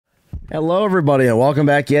Hello everybody and welcome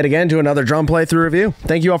back yet again to another drum playthrough review.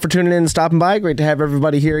 Thank you all for tuning in and stopping by. Great to have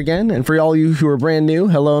everybody here again. And for all you who are brand new,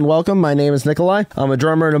 hello and welcome. My name is Nikolai. I'm a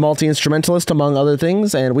drummer and a multi-instrumentalist among other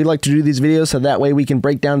things, and we like to do these videos so that way we can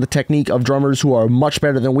break down the technique of drummers who are much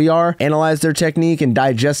better than we are, analyze their technique and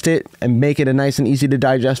digest it and make it a nice and easy to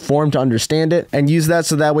digest form to understand it, and use that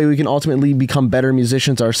so that way we can ultimately become better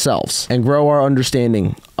musicians ourselves and grow our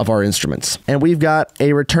understanding of our instruments. And we've got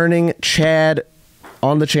a returning Chad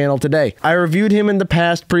on the channel today. I reviewed him in the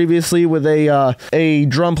past previously with a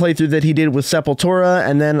drum playthrough that he did with Sepultura,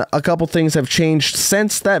 and then a couple things have changed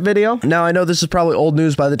since that video. Now I know this is probably old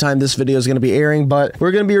news by the time this video is going to be airing, but we're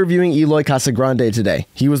going to be reviewing Eloy Casagrande today.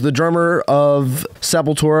 He was the drummer of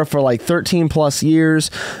Sepultura for like 13 plus years.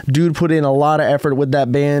 Dude put in a lot of effort with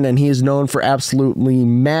that band, and he is known for absolutely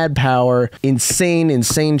mad power,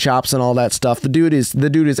 insane chops and all that stuff. The dude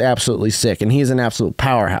is absolutely sick, and he's an absolute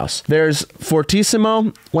powerhouse. There's Fortissimo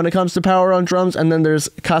when it comes to power on drums, and then there's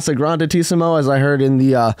Casagrandissimo, as I heard in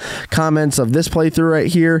the comments of this playthrough right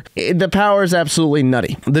here. The power is absolutely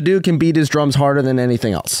nutty. The dude can beat his drums harder than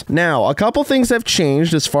anything else. Now, a couple things have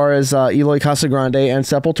changed as far as Eloy Casagrande and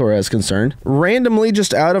Sepultura is concerned. Randomly,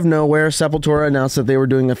 just out of nowhere, Sepultura announced that they were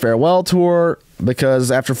doing a farewell tour, because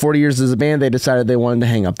after 40 years as a band, they decided they wanted to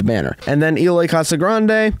hang up the banner. And then Eloy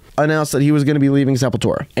Casagrande announced that he was going to be leaving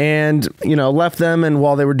Sepultura, and, you know, left them and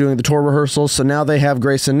while they were doing the tour rehearsals. So now they have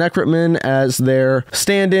Grayson Neckrotman as their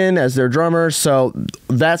stand-in, as their drummer. So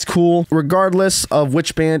that's cool. Regardless of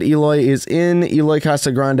which band Eloy is in, Eloy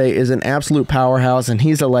Casagrande is an absolute powerhouse, and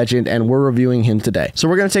he's a legend, and we're reviewing him today. So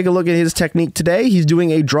we're going to take a look at his technique today. He's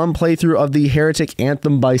doing a drum playthrough of the Heretic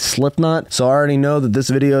Anthem by Slipknot. So I already know that this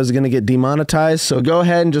video is going to get demonetized. So go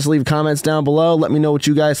ahead and just leave comments down below. Let me know what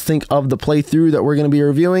you guys think of the playthrough that we're going to be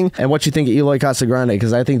reviewing, and what you think of Eloy Casagrande,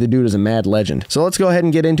 because I think the dude is a mad legend. So let's go ahead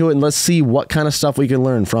and get into it, and let's see what kind of stuff we can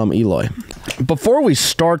learn from Eloy. Before we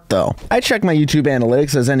start though, I check my YouTube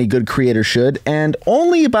analytics as any good creator should, and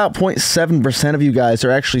only about 0.7% of you guys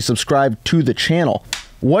are actually subscribed to the channel.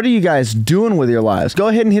 What are you guys doing with your lives? Go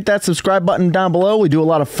ahead and hit that subscribe button down below. We do a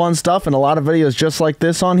lot of fun stuff and a lot of videos just like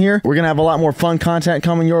this on here. We're going to have a lot more fun content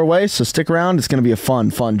coming your way, so stick around. It's going to be a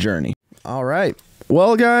fun journey. All right.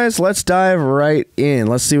 Well, guys, let's dive right in.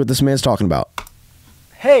 Let's see what this man's talking about.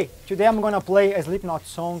 Hey, today I'm going to play a Slipknot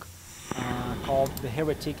song called the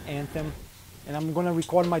Heretic Anthem, and I'm going to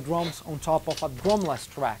record my drums on top of a drumless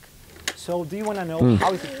track. So do you want to know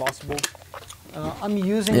how is it possible? I'm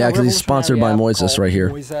using because he's sponsored by Moises right here.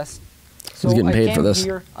 Moises. So he's getting paid for this.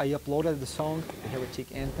 Here, I uploaded the song, the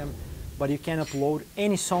Heretic Anthem, but you can upload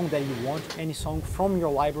any song that you want, any song from your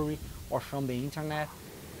library or from the internet.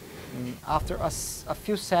 And after a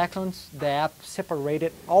few seconds, the app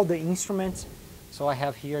separated all the instruments. So I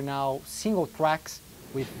have here now single tracks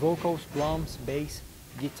with vocals, drums, bass,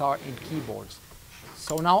 guitar, and keyboards.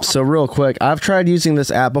 So real quick, I've tried using this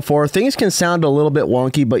app before. Things can sound a little bit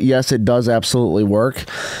wonky, but yes, it does absolutely work.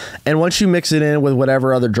 And once you mix it in with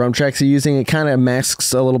whatever other drum tracks you're using, it kind of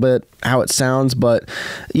masks a little bit how it sounds. But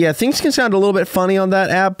yeah, things can sound a little bit funny on that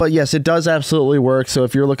app, but yes, it does absolutely work. So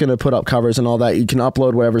if you're looking to put up covers and all that, you can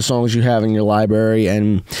upload whatever songs you have in your library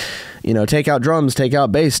and, you know, take out drums, take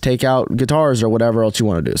out bass, take out guitars, or whatever else you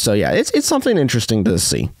want to do. So yeah, it's something interesting to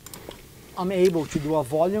see. I'm able to do a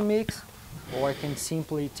volume mix, or I can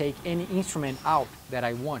simply take any instrument out that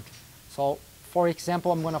I want. So, for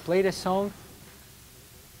example, I'm going to play the song,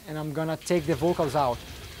 and I'm going to take the vocals out.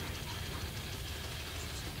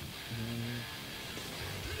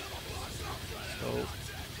 So,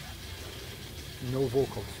 no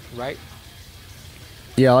vocals, right?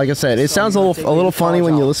 Yeah, like I said, it sounds a little funny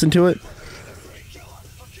when you listen to it.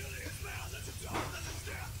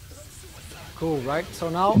 Cool, right? So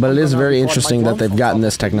now, but it is very interesting that they've gotten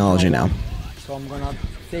this technology now. So I'm gonna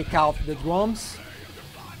take out the drums.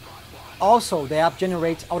 Also, the app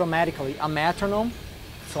generates automatically a metronome.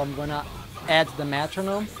 So I'm gonna add the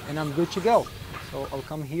metronome and I'm good to go. So I'll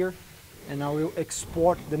come here and I will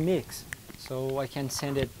export the mix. So I can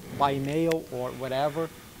send it by email or whatever.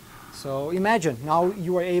 So imagine, now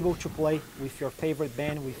you are able to play with your favorite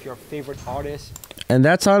band, with your favorite artist. And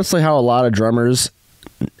that's honestly how a lot of drummers,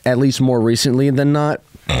 at least more recently than not,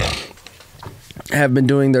 have been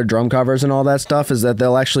doing their drum covers and all that stuff, is that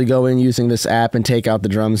they'll actually go in using this app and take out the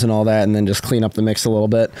drums and all that, and then just clean up the mix a little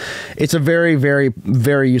bit. It's a very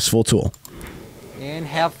useful tool. And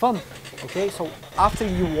have fun. Okay, so after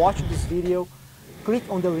you watch this video, click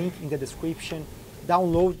on the link in the description,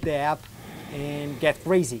 download the app, and get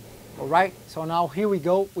crazy. Alright, so now here we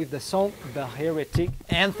go with the song, the Heretic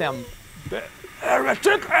Anthem. The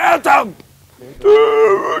Heretic Anthem!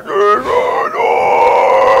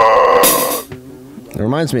 It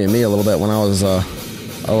reminds me of me a little bit when I was a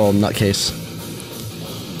little nutcase.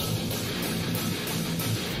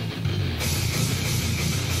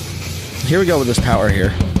 Here we go with this power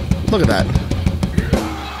here. Look at that.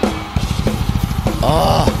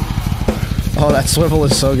 Oh, that swivel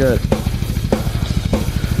is so good.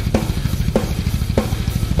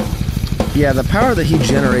 Yeah, the power that he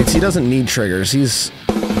generates, he doesn't need triggers. He's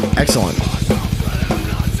excellent.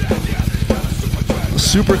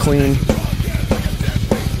 Super clean.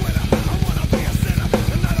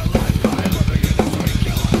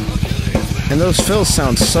 And those fills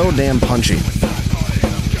sound so damn punchy.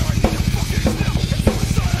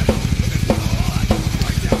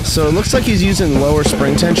 So it looks like he's using lower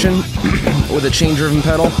spring tension with a chain-driven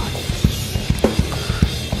pedal.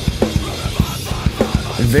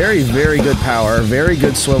 Very, very good power, very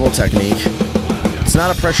good swivel technique. It's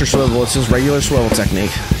not a pressure swivel, it's just regular swivel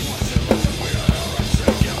technique.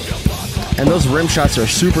 And those rim shots are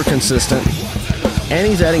super consistent. And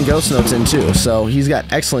he's adding ghost notes in too, so he's got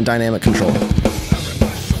excellent dynamic control.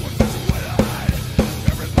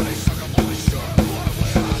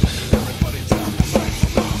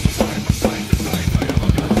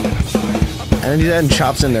 And he's adding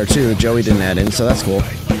chops in there too. Joey didn't add in, so that's cool.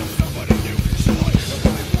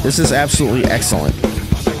 This is absolutely excellent.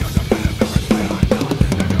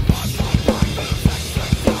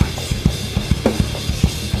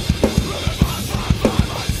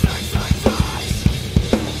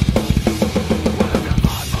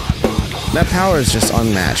 That power is just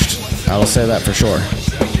unmatched. I will say that for sure.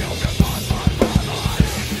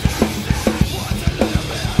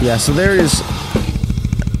 Yeah, so there is...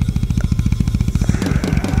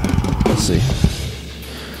 Let's see.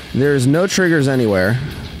 There's no triggers anywhere.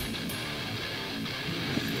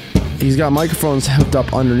 He's got microphones hooked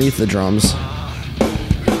up underneath the drums.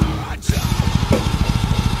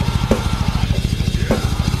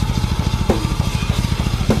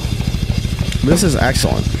 This is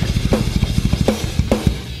excellent.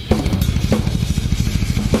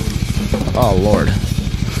 Oh, Lord.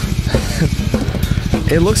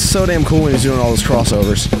 It looks so damn cool when he's doing all those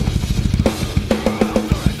crossovers.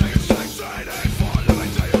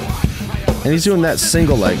 And he's doing that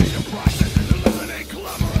single leg.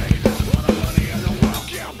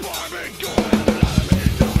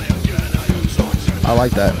 I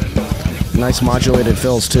like that. Nice modulated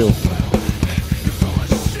fills, too.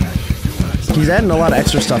 He's adding a lot of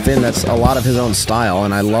extra stuff in that's a lot of his own style,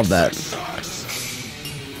 and I love that.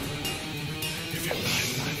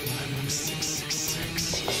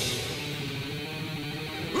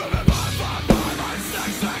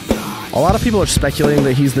 A lot of people are speculating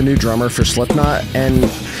that he's the new drummer for Slipknot, and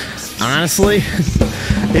honestly,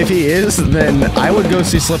 if he is, then I would go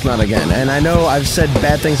see Slipknot again. And I know I've said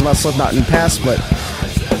bad things about Slipknot in the past, but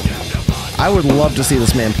I would love to see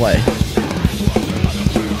this man play.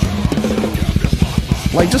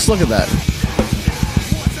 Like, just look at that.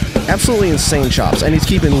 Absolutely insane chops, and he's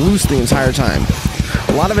keeping loose the entire time.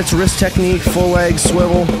 A lot of it's wrist technique, full leg,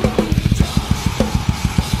 swivel.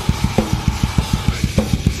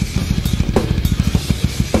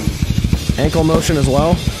 Ankle motion as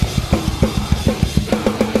well.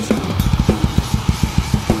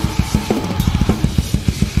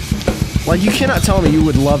 Like, you cannot tell me you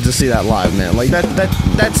would love to see that live, man. Like,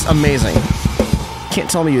 that's amazing. Can't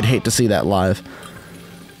tell me you'd hate to see that live.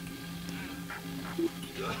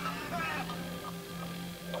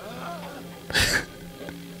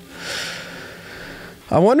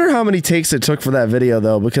 I wonder how many takes it took for that video,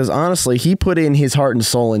 though, because honestly, he put in his heart and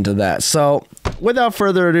soul into that. So, without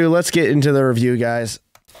further ado, let's get into the review, guys.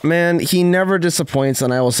 Man, he never disappoints,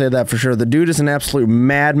 and I will say that for sure. The dude is an absolute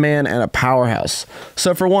madman and a powerhouse.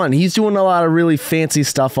 So for one, he's doing a lot of really fancy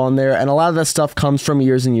stuff on there, and a lot of that stuff comes from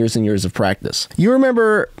years and years and years of practice. You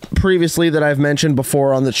remember previously that I've mentioned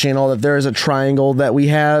before on the channel that there is a triangle that we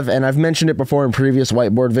have, and I've mentioned it before in previous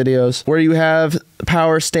whiteboard videos, where you have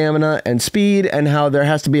power, stamina, and speed, and how there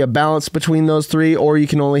has to be a balance between those three, or you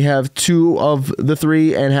can only have two of the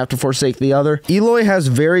three and have to forsake the other. Eloy has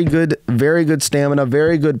very good stamina,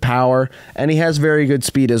 very good power, and he has very good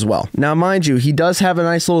speed as well. Now, mind you, he does have a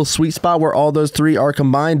nice little sweet spot where all those three are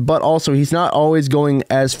combined, but also he's not always going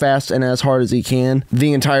as fast and as hard as he can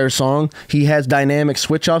the entire song. He has dynamic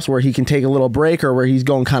switch ups where he can take a little break or where he's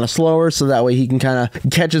going kind of slower, so that way he can kind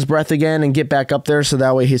of catch his breath again and get back up there, so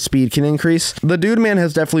that way his speed can increase. The dude Dude Man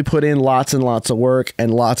has definitely put in lots and lots of work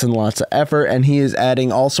and lots of effort, and he is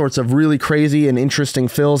adding all sorts of really crazy and interesting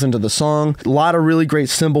fills into the song. A lot of really great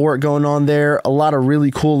cymbal work going on there, a lot of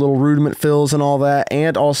really cool little rudiment fills and all that,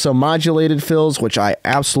 and also modulated fills, which I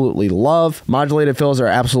absolutely love. Modulated fills are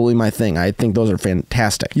absolutely my thing. I think those are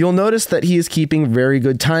fantastic. You'll notice that he is keeping very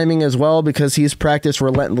good timing as well, because he's practiced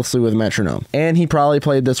relentlessly with a metronome, and he probably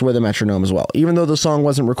played this with a metronome as well, even though the song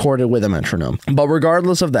wasn't recorded with a metronome. But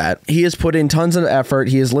regardless of that, he has put in tons of effort.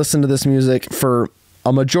 He has listened to this music for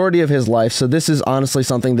a majority of his life, so this is honestly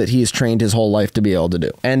something that he's trained his whole life to be able to do.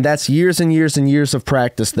 And that's years and years and years of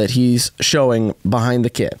practice that he's showing behind the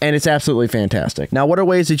kit. And it's absolutely fantastic. Now, what are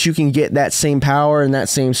ways that you can get that same power and that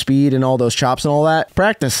same speed and all those chops and all that?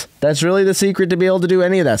 Practice. That's really the secret to be able to do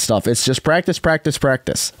any of that stuff. It's just practice, practice,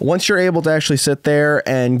 practice. Once you're able to actually sit there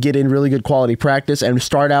and get in really good quality practice and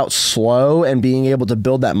start out slow and being able to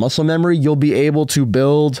build that muscle memory, you'll be able to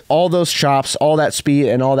build all those chops, all that speed,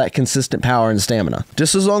 and all that consistent power and stamina.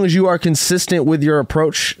 Just as long as you are consistent with your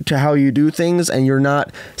approach to how you do things, and you're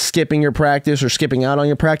not skipping your practice or skipping out on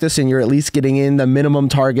your practice, and you're at least getting in the minimum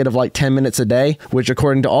target of like 10 minutes a day, which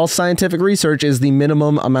according to all scientific research is the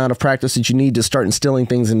minimum amount of practice that you need to start instilling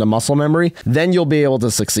things into muscle memory, then you'll be able to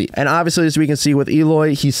succeed. And obviously, as we can see with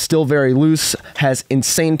Eloy, he's still very loose, has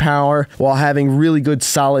insane power while having really good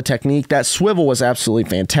solid technique. That swivel was absolutely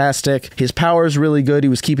fantastic. His power is really good. He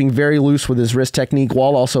was keeping very loose with his wrist technique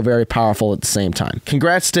while also very powerful at the same time.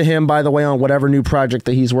 Congrats to him, by the way, on whatever new project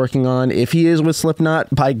that he's working on. If he is with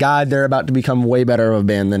Slipknot, by God, they're about to become way better of a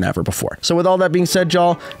band than ever before. So with all that being said,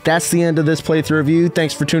 y'all, that's the end of this playthrough review.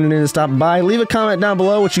 Thanks for tuning in and stopping by. Leave a comment down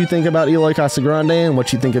below what you think about Eloy Casagrande and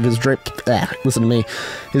what you think of his listen to me,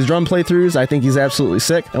 his drum playthroughs. I think he's absolutely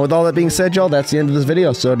sick. And with all that being said, y'all, that's the end of this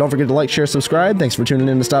video. So don't forget to like, share, subscribe. Thanks for tuning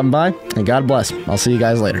in and stopping by, and God bless. I'll see you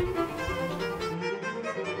guys later.